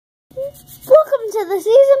to the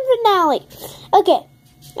season finale. Okay,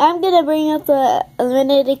 I'm gonna bring up the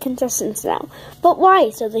eliminated contestants now. But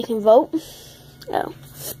why? So they can vote? Oh.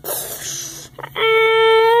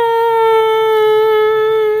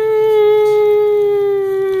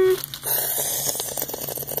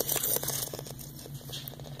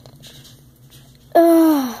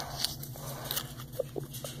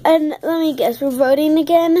 And let me guess, we're voting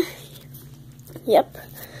again? Yep.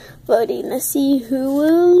 Voting to see who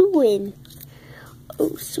will win.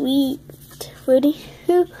 Oh, sweet. Voting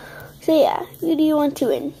who? So yeah, who do you want to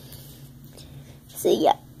win? So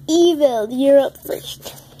yeah, Evil, you're up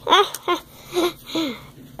first.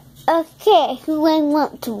 Okay, who I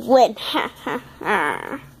want to win?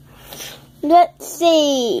 Let's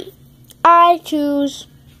see. I choose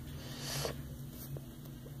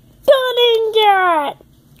Golden.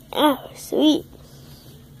 Oh, sweet.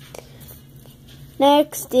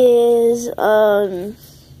 Next is,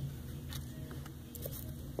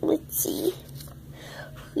 let's see.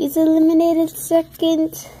 Who's eliminated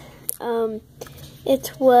second?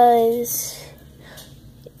 It was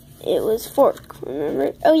Fork,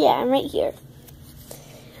 remember? Oh yeah, I'm right here.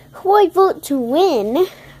 Who I vote to win?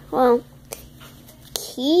 Well,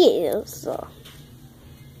 Keys.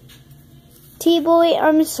 T-Boy,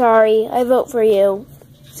 I'm sorry. I vote for you.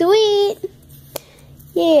 Sweet.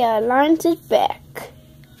 Yeah, Lance is back.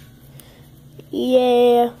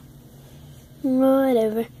 Yeah.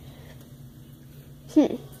 Whatever.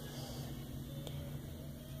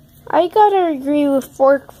 I gotta agree with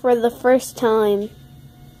Fork for the first time.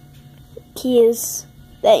 Keys,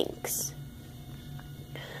 thanks.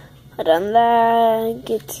 Hold on, lag,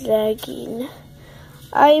 it's lagging.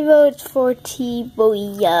 I vote for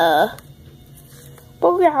T-Boy.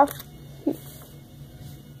 Booyah.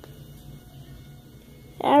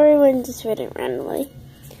 Everyone just voted randomly.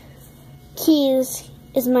 Keys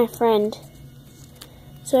is my friend,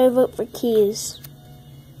 so I vote for Keys.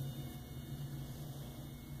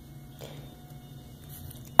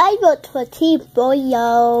 I vote for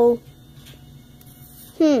T-Boy.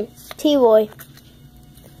 T-Boy.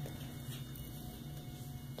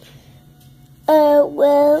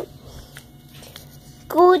 Well,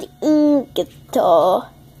 Gold Ingot.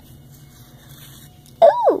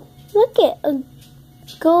 Oh, look at a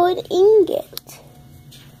gold ingot.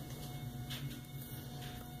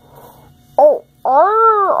 Oh,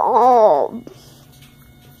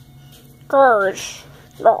 gosh.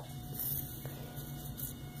 No.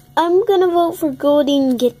 I'm gonna vote for gold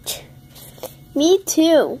ingot. Me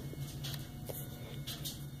too.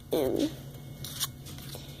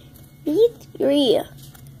 B3.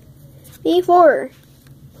 B4.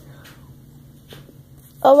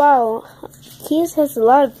 Oh wow, Keys has a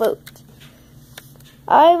lot of votes.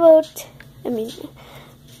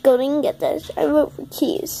 Golden Ingot does. I vote for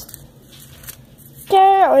Keys.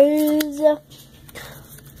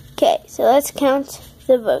 Okay, so let's count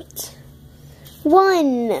the votes.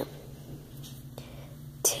 1,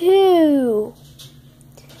 2,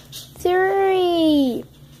 3,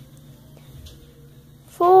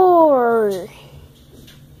 4.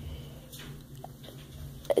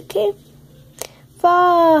 Okay.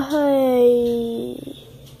 5,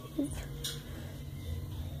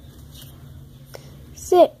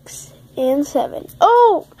 6, and 7.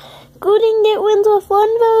 Oh! Golden Ingot wins with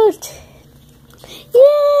 1 vote.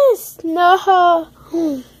 Yes! No!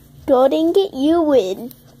 Golden Ingot, you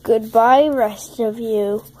win. Goodbye, rest of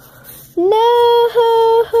you.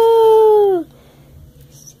 No!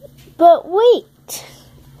 But wait!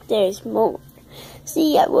 There's more. So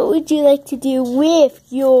yeah, what would you like to do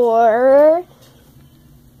with your...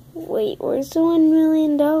 Wait, where's the $1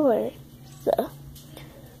 million?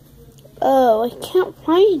 Oh, I can't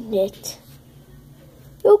find it.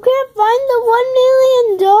 You can't find the $1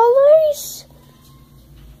 million?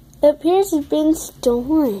 It appears it's been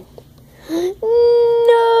stolen.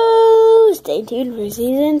 No! Stay tuned for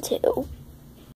season 2.